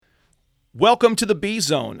Welcome to the B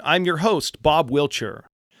Zone. I'm your host, Bob Wiltshire.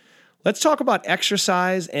 Let's talk about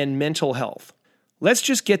exercise and mental health. Let's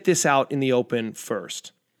just get this out in the open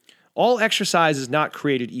first. All exercise is not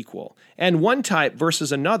created equal, and one type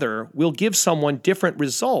versus another will give someone different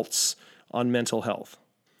results on mental health.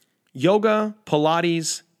 Yoga,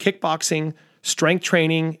 Pilates, kickboxing, strength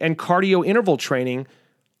training, and cardio interval training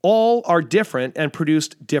all are different and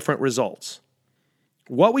produced different results.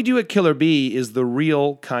 What we do at Killer Bee is the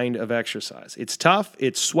real kind of exercise. It's tough,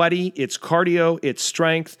 it's sweaty, it's cardio, it's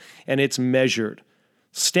strength, and it's measured.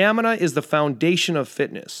 Stamina is the foundation of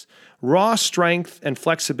fitness. Raw strength and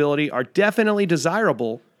flexibility are definitely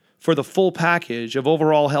desirable for the full package of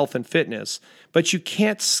overall health and fitness, but you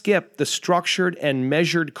can't skip the structured and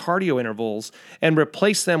measured cardio intervals and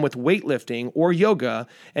replace them with weightlifting or yoga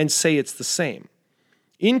and say it's the same.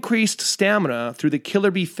 Increased stamina through the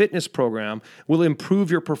Killer Bee Fitness program will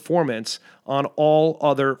improve your performance on all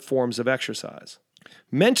other forms of exercise.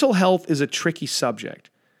 Mental health is a tricky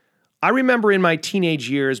subject. I remember in my teenage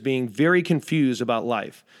years being very confused about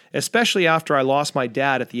life, especially after I lost my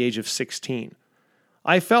dad at the age of 16.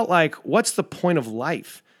 I felt like, what's the point of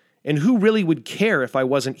life? And who really would care if I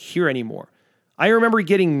wasn't here anymore? I remember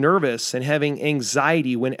getting nervous and having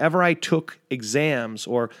anxiety whenever I took exams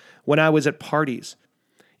or when I was at parties.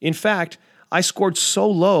 In fact, I scored so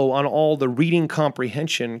low on all the reading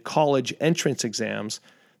comprehension college entrance exams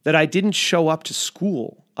that I didn't show up to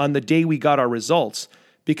school on the day we got our results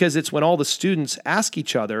because it's when all the students ask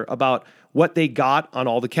each other about what they got on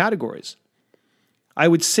all the categories. I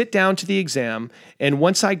would sit down to the exam, and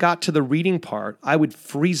once I got to the reading part, I would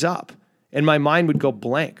freeze up and my mind would go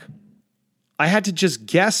blank. I had to just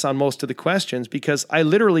guess on most of the questions because I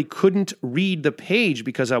literally couldn't read the page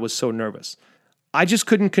because I was so nervous. I just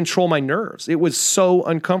couldn't control my nerves. It was so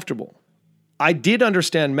uncomfortable. I did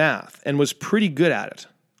understand math and was pretty good at it.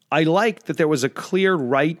 I liked that there was a clear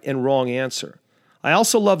right and wrong answer. I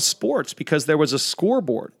also loved sports because there was a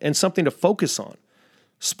scoreboard and something to focus on.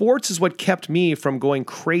 Sports is what kept me from going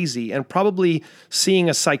crazy and probably seeing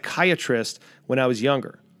a psychiatrist when I was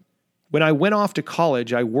younger. When I went off to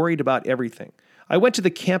college, I worried about everything. I went to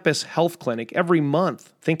the campus health clinic every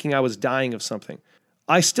month thinking I was dying of something.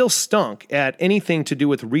 I still stunk at anything to do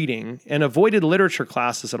with reading and avoided literature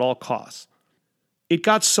classes at all costs. It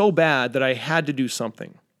got so bad that I had to do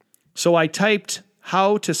something. So I typed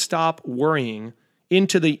 "how to stop worrying"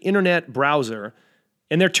 into the internet browser,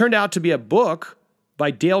 and there turned out to be a book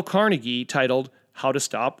by Dale Carnegie titled "How to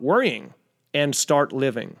Stop Worrying and Start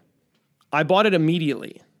Living." I bought it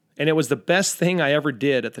immediately, and it was the best thing I ever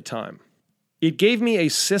did at the time. It gave me a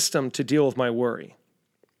system to deal with my worry,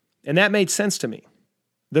 and that made sense to me.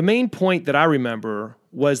 The main point that I remember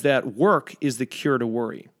was that work is the cure to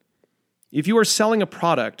worry. If you are selling a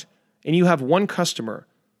product and you have one customer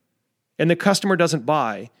and the customer doesn't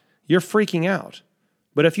buy, you're freaking out.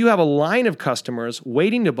 But if you have a line of customers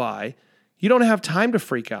waiting to buy, you don't have time to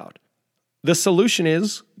freak out. The solution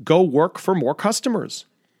is go work for more customers.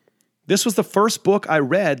 This was the first book I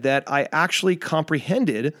read that I actually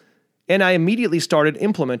comprehended, and I immediately started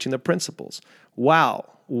implementing the principles.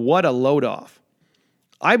 Wow, what a load off.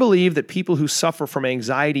 I believe that people who suffer from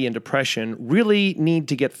anxiety and depression really need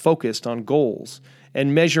to get focused on goals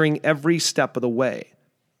and measuring every step of the way.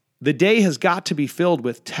 The day has got to be filled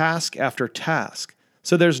with task after task,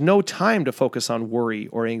 so there's no time to focus on worry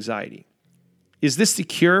or anxiety. Is this the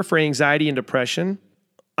cure for anxiety and depression?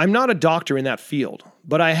 I'm not a doctor in that field,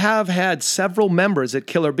 but I have had several members at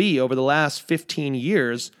Killer Bee over the last 15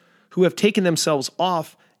 years who have taken themselves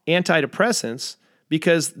off antidepressants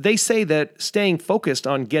because they say that staying focused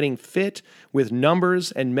on getting fit with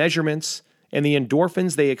numbers and measurements and the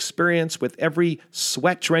endorphins they experience with every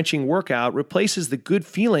sweat-drenching workout replaces the good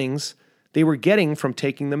feelings they were getting from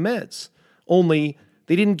taking the meds. Only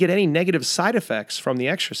they didn't get any negative side effects from the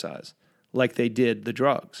exercise like they did the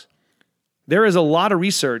drugs. There is a lot of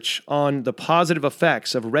research on the positive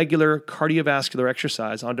effects of regular cardiovascular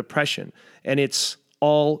exercise on depression, and it's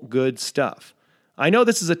all good stuff. I know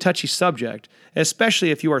this is a touchy subject,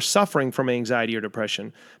 especially if you are suffering from anxiety or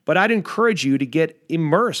depression, but I'd encourage you to get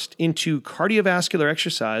immersed into cardiovascular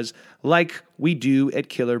exercise like we do at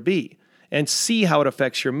Killer Bee and see how it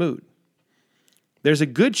affects your mood. There's a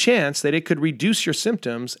good chance that it could reduce your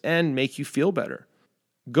symptoms and make you feel better.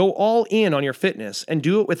 Go all in on your fitness and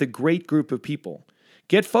do it with a great group of people.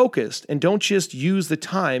 Get focused and don't just use the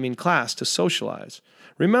time in class to socialize.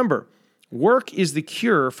 Remember, work is the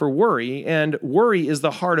cure for worry, and worry is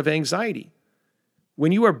the heart of anxiety.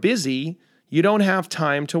 When you are busy, you don't have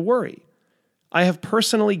time to worry. I have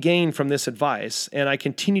personally gained from this advice, and I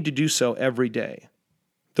continue to do so every day.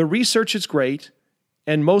 The research is great,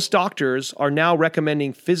 And most doctors are now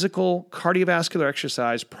recommending physical cardiovascular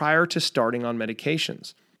exercise prior to starting on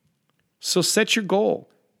medications. So set your goal,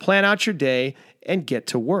 plan out your day, and get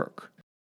to work.